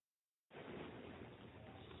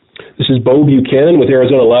This is Bo Buchanan with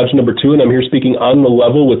Arizona Lodge number 2, and I'm here speaking on the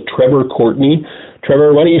level with Trevor Courtney.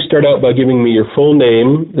 Trevor, why don't you start out by giving me your full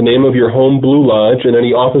name, the name of your home Blue Lodge, and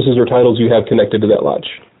any offices or titles you have connected to that lodge.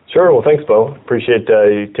 Sure. Well, thanks, Bo. Appreciate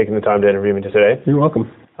you taking the time to interview me today. You're welcome.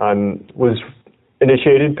 Was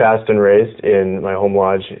initiated, passed, and raised in my home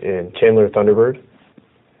lodge in Chandler, Thunderbird,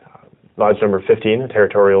 Lodge number 15, a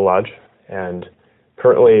territorial lodge, and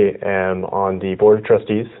currently am on the Board of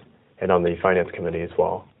Trustees and on the Finance Committee as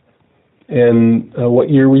well. And what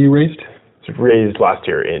year were you raised? I was raised last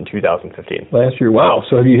year in 2015. Last year, wow.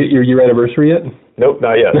 So have you hit your year anniversary yet? Nope,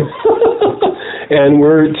 not yet. And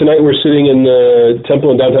tonight we're sitting in the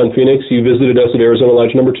temple in downtown Phoenix. You visited us at Arizona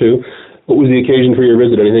Lodge number 2. What was the occasion for your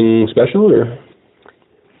visit? Anything special, or?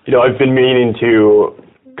 You know, I've been meaning to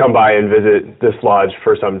come by and visit this lodge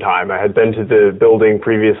for some time. I had been to the building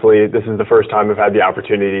previously. This is the first time I've had the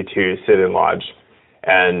opportunity to sit in lodge,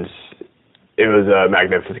 and it was a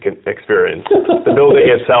magnificent experience. The building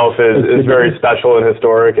itself is very special and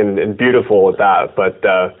historic and beautiful at that, but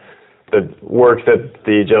the work that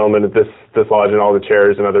the gentlemen at this lodge and all the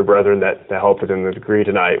chairs and other brethren that helped in the degree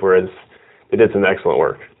tonight, they did some excellent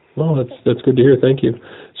work. Well, that's good to hear. Thank you.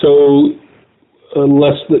 So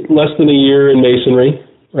less than a year in Masonry,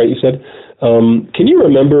 right, you said. Can you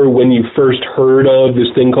remember when you first heard of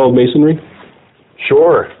this thing called Masonry?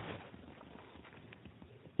 Sure.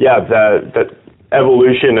 Yeah, that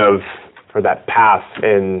evolution or that path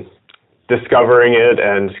in discovering it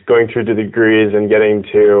and going through the degrees and getting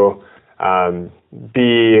to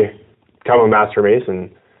become a Master Mason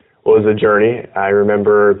was a journey. I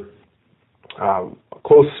remember a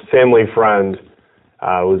close family friend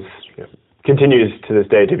continues to this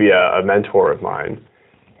day to be a mentor of mine,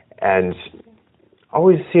 and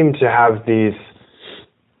always seemed to have these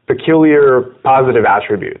peculiar positive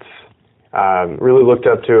attributes. Really looked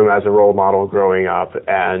up to him as a role model growing up,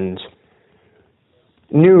 and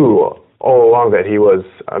knew all along that he was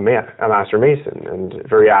a Master Mason and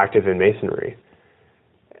very active in Masonry.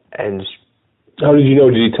 And how did you know?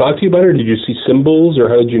 Did he talk to you about it, or did you see symbols, or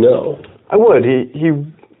how did you know? I would. He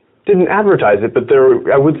didn't advertise it, but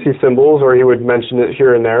I would see symbols, or he would mention it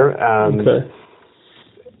here and there. Okay.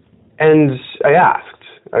 And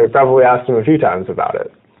I probably asked him a few times about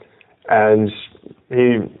it. And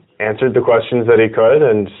he answered the questions that he could,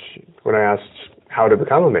 and when I asked how to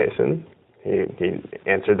become a Mason, he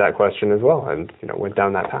answered that question as well, and went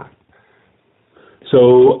down that path.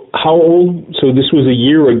 So how old? So this was a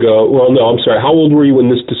year ago. Well, no, I'm sorry. How old were you when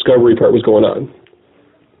this discovery part was going on?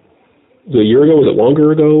 Was it a year ago? Was it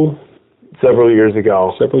longer ago? Several years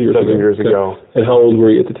ago. Several years ago. And how old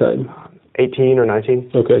were you at the time? 18 or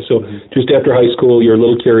 19. Okay, so just after high school, you're a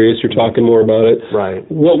little curious. You're talking more about it. Right.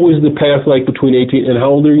 What was the path like between 18 and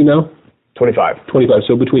how old are you now? 25. 25.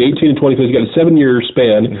 So between 18 and 25, you got a 7-year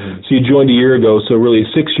span. So you joined a year ago, so really a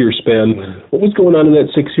 6-year span. What was going on in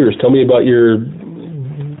that 6 years? Tell me about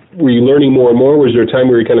were you learning more and more? Was there a time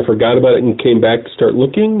where you kind of forgot about it and came back to start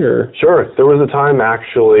looking, or? Sure. There was a time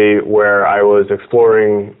actually where I was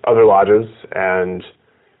exploring other lodges and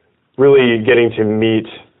really getting to meet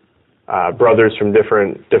brothers from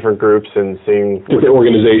different groups and seeing different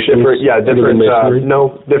organizations. Different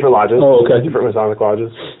lodges. Oh, okay. Different Masonic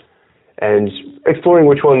lodges, and exploring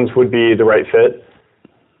which ones would be the right fit.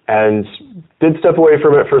 And did step away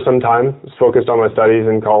from it for some time. Was focused on my studies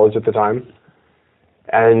in college at the time,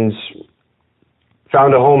 and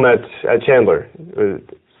found a home at Chandler.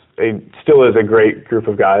 It still is a great group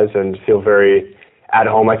of guys, and feel very at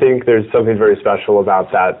home. I think there's something very special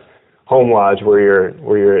about that home lodge where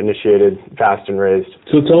you're initiated, passed, and raised.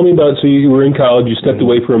 So tell me about, so you were in college, you stepped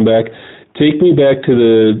away from back. Take me back to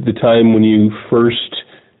the time when you first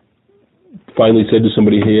finally said to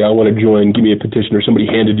somebody, hey, I want to join, give me a petition, or somebody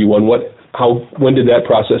handed you one. When did that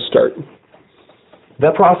process start?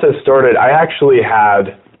 That process started, I actually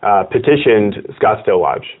had petitioned Scottsdale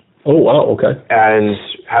Lodge. Oh, wow, okay. And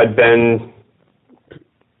had been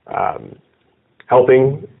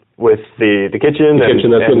helping with the kitchen. That's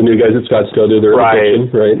what the new guys at Scottsdale do. They're right. In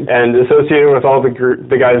the kitchen, right. And associating with all the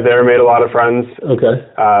guys there, made a lot of friends. Okay.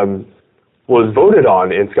 Was voted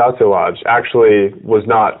on in Scottsdale Lodge. Actually was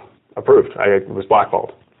not approved. I was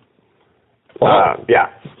blackballed. Wow.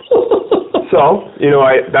 Yeah. So,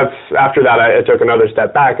 that's after that I took another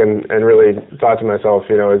step back and really thought to myself,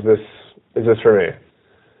 is this for me?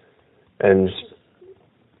 And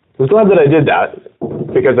I was glad that I did that,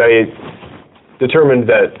 because I determined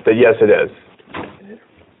that yes, it is.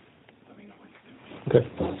 Okay.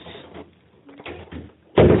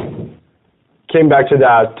 Came back to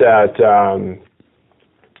that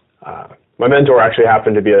my mentor actually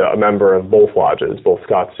happened to be a member of both lodges, both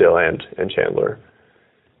Scottsdale and Chandler.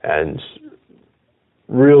 and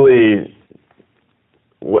really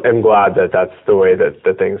am glad that that's the way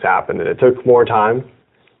that things happened. And it took more time,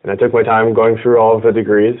 and I took my time going through all of the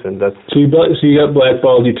degrees, and that's... So you got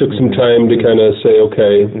blackballed, you took some time to kind of say,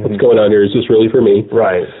 okay, what's going on here? Is this really for me?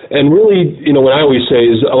 Right. And really, what I always say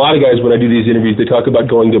is a lot of guys, when I do these interviews, they talk about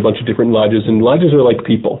going to a bunch of different lodges, and lodges are like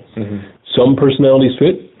people. Some personalities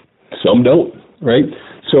fit, some don't, right?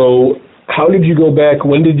 So how did you go back? How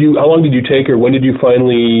long did you take, or when did you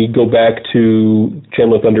finally go back to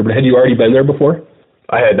Chandler Thunderbird? Had you already been there before?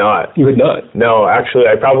 I had not. You had not? No, actually,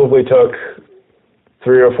 I probably took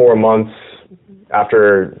 3 or 4 months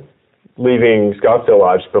after leaving Scottsdale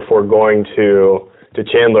Lodge before going to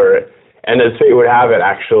Chandler. And as fate would have it,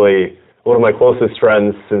 actually, one of my closest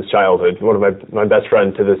friends since childhood, one of my best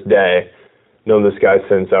friends to this day, known this guy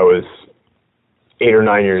since I was 8 or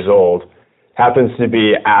 9 years old, happens to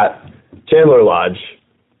be at Chandler Lodge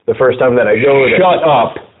the first time that I go there. Shut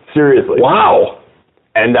up. Seriously. Wow.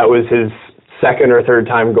 And that was his second or third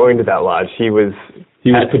time going to that lodge. He was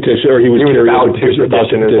about to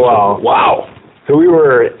petition as well. Wow. So we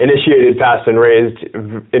were initiated, passed, and raised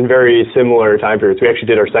in very similar time periods. We actually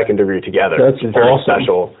did our second degree together. That's very awesome.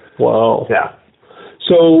 Special. Wow. Yeah.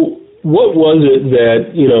 So what was it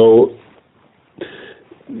that,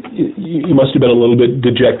 you must have been a little bit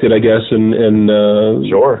dejected, I guess, and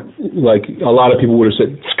sure. Like a lot of people would have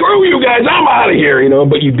said, "Screw you guys, I'm out of here,"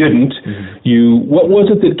 but you didn't. What was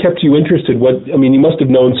it that kept you interested? You must have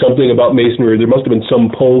known something about masonry. There must have been some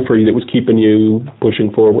pull for you that was keeping you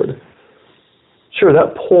pushing forward. Sure,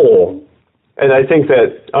 that pull, and I think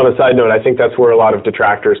that, on a side note, I think that's where a lot of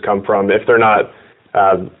detractors come from. If they're not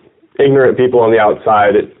ignorant people on the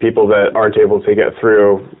outside, people that aren't able to get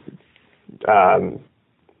through,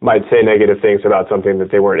 might say negative things about something that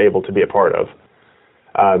they weren't able to be a part of.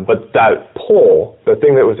 But that pull, the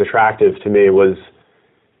thing that was attractive to me was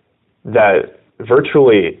that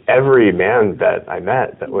virtually every man that I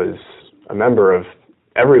met that was a member of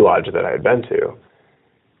every lodge that I had been to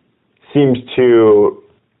seemed to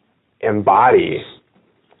embody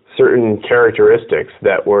certain characteristics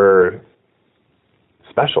that were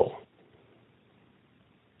special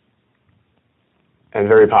and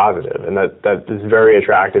very positive, and that is very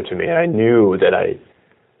attractive to me. And I knew that I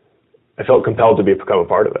felt compelled to become a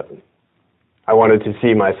part of it. I wanted to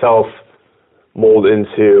see myself mold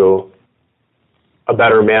into a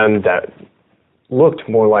better man that looked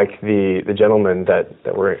more like the gentlemen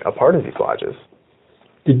that were a part of these lodges.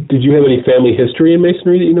 Did you have any family history in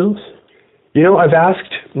masonry that you know? I've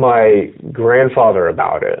asked my grandfather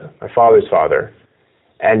about it, my father's father,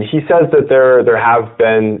 and he says that there have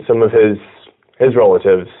been some of his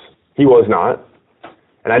relatives. He was not,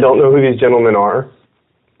 and I don't know who these gentlemen are,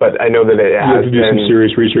 but I know that it has. You have to do some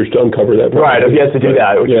serious research to uncover that. Right, I've yet to do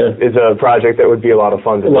that, which is a project that would be a lot of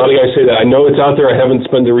fun to do. A lot of guys say that. I know it's out there. I haven't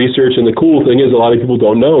spent the research, and the cool thing is a lot of people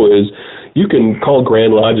don't know is you can call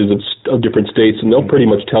Grand Lodges of different states, and they'll pretty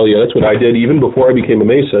much tell you. That's what I did even before I became a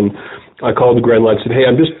Mason. I called the Grand Lodge and said, "Hey,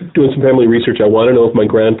 I'm just doing some family research. I want to know if my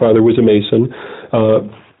grandfather was a Mason."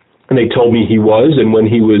 And they told me he was, and when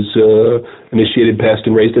he was initiated, passed,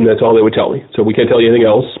 and raised, and that's all they would tell me. So we can't tell you anything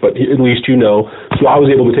else, but at least you know. So I was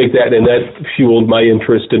able to take that, and that fueled my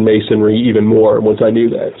interest in masonry even more once I knew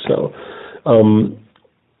that. So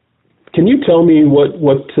can you tell me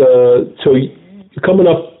so you're coming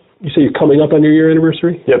up, you say you're coming up on your year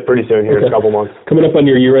anniversary? Yep, pretty soon here, in a couple months. Coming up on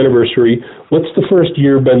your year anniversary, what's the first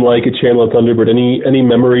year been like at Chandler Thunderbird? Any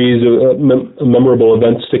memories, memorable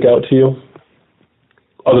events stick out to you?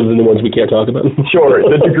 Other than the ones we can't talk about? Sure,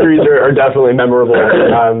 the degrees are definitely memorable.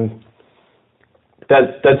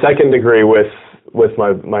 That second degree with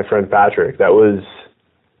my friend Patrick, that was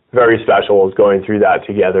very special, was going through that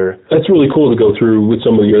together. That's really cool to go through with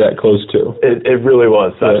somebody you're that close to. It really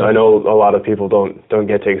was. Yeah. I know a lot of people don't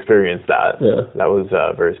get to experience that. Yeah. That was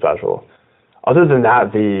very special. Other than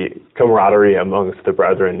that, the camaraderie amongst the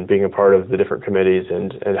brethren, being a part of the different committees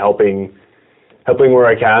and helping where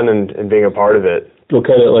I can and being a part of it. What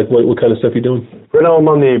kind of stuff are you doing? Right now I'm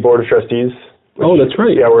on the board of trustees. Oh, that's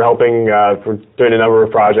right. Yeah, we're helping. We're doing a number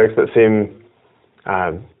of projects that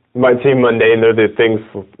might seem mundane. They're the things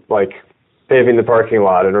like paving the parking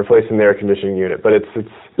lot and replacing the air conditioning unit. But that's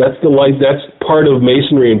part of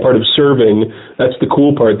masonry and part of serving. That's the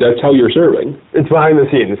cool part. That's how you're serving. It's behind the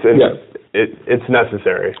scenes, and it's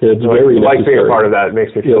necessary. Yeah, it's very necessary. Like being a part of that. It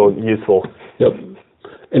makes me feel useful. Yep.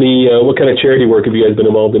 What kind of charity work have you guys been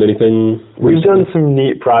involved in? Anything? We've done some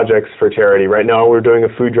neat projects for charity. Right now we're doing a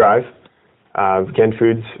food drive, canned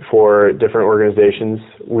foods for different organizations.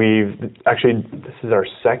 This is our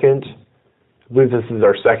second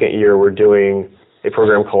year we're doing a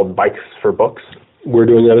program called Bikes for Books. We're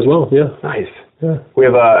doing that as well, yeah. Nice. Yeah. We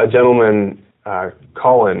have a gentleman,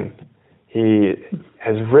 Colin. He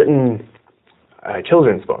has written a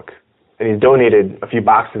children's book, and he's donated a few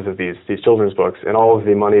boxes of these children's books, and all of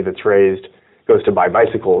the money that's raised goes to buy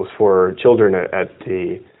bicycles for children at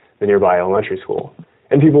the nearby elementary school.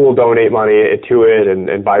 And people will donate money to it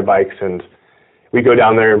and buy bikes, and we go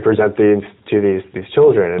down there and present these to these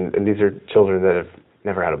children, and these are children that have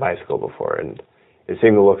never had a bicycle before, and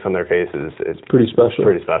seeing the looks on their faces is pretty special.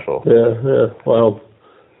 Pretty special. Yeah. Wow.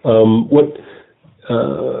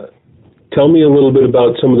 Tell me a little bit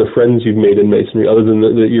about some of the friends you've made in Masonry, other than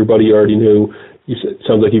that your buddy you already knew. It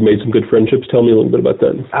sounds like you've made some good friendships. Tell me a little bit about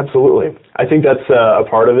that. Absolutely. I think that's a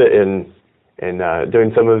part of it in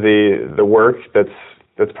doing some of the work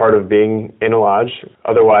that's part of being in a lodge.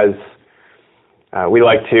 Otherwise, we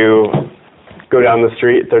like to go down the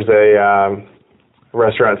street. There's a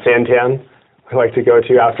restaurant, Santan, we like to go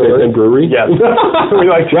to afterwards. Santan Brewery? Yes. We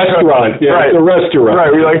like to restaurant. Yeah, right. It's a restaurant.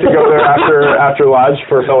 Right. We like to go there after lodge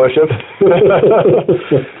for fellowship,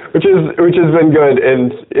 which has been good.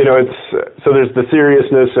 And so there's the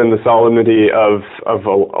seriousness and the solemnity of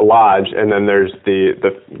a lodge, and then there's the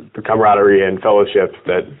camaraderie and fellowship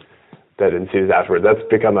that ensues afterwards. That's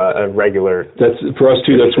become a regular. That's for us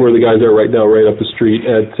too. That's where the guys are right now, right up the street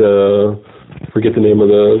at. Forget the name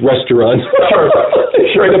of the restaurant.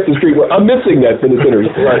 Right up the street. I'm missing that for this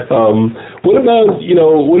interview. Right. What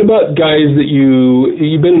about guys that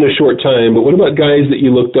you've been in a short time, but what about guys that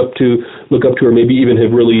you look up to, or maybe even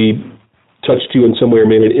have really touched you in some way or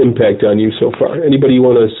made an impact on you so far? Anybody you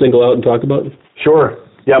want to single out and talk about? Sure.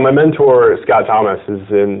 Yeah, my mentor Scott Thomas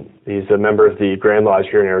he's a member of the Grand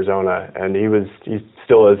Lodge here in Arizona, and he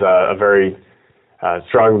still is a very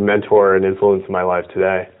strong mentor and influence in my life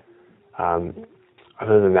today.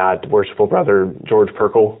 Other than that, worshipful brother George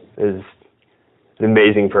Perkle is an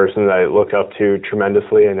amazing person that I look up to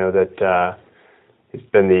tremendously. I know that he's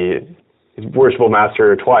been the worshipful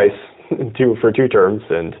master twice, for 2 terms,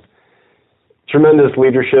 and tremendous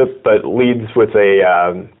leadership, but leads with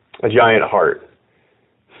a giant heart.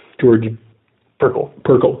 George Perkle.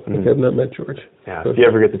 Mm-hmm. I have not met George. Yeah, if you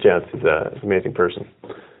ever get the chance, he's an amazing person.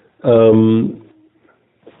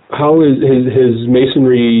 How has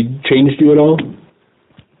Masonry changed you at all?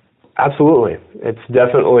 Absolutely. It's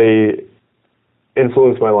definitely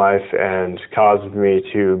influenced my life and caused me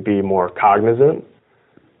to be more cognizant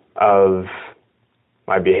of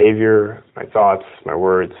my behavior, my thoughts, my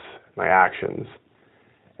words, my actions.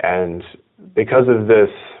 And because of this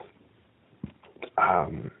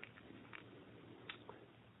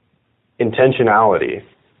intentionality,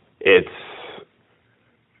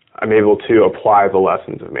 I'm able to apply the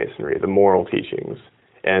lessons of Masonry, the moral teachings,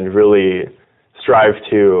 and really strive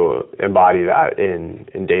to embody that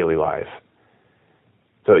in daily life.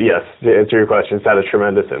 So yes, to answer your question, it's had a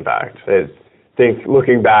tremendous impact. I think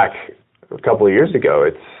looking back a couple of years ago,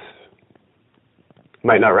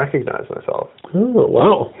 might not recognize myself. Oh,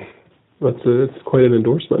 wow. That's quite an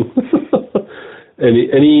endorsement.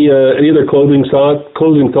 Any other closing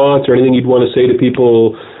thoughts or anything you'd want to say to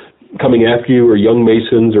people coming after you, or young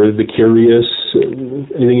Masons, or the curious?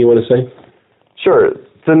 Anything you want to say? Sure.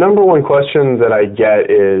 The number one question that I get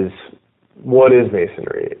is, what is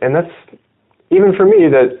Masonry? And that's, even for me,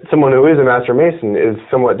 that someone who is a Master Mason, is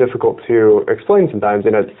somewhat difficult to explain sometimes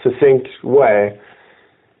in a succinct way.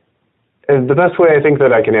 And the best way I think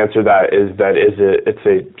that I can answer that is that it's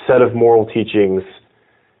a set of moral teachings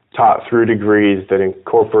taught through degrees that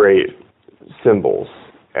incorporate symbols.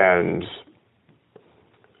 And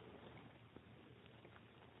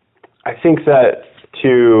I think that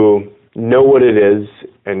to know what it is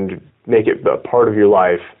and make it a part of your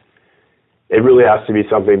life, it really has to be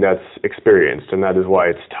something that's experienced, and that is why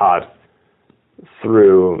it's taught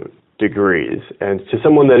through degrees. And to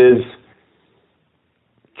someone that is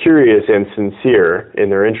curious and sincere in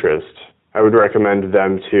their interest, I would recommend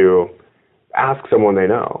them to ask someone they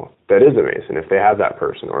know that is a Mason, if they have that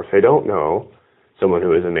person, or if they don't know someone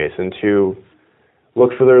who is a Mason, to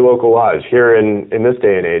look for their local lodge. Here in this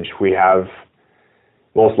day and age,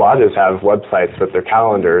 most lodges have websites with their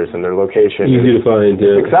calendars and their location. Easy to find,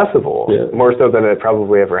 yeah. Accessible, more so than it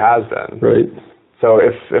probably ever has been. Right. So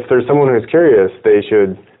if there's someone who's curious, they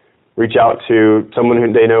should reach out to someone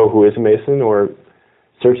who they know who is a Mason, or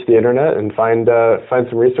search the internet and find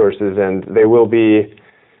some resources, and they will be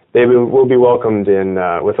welcomed in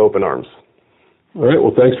with open arms. All right.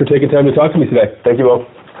 Well, thanks for taking time to talk to me today. Thank you, Will.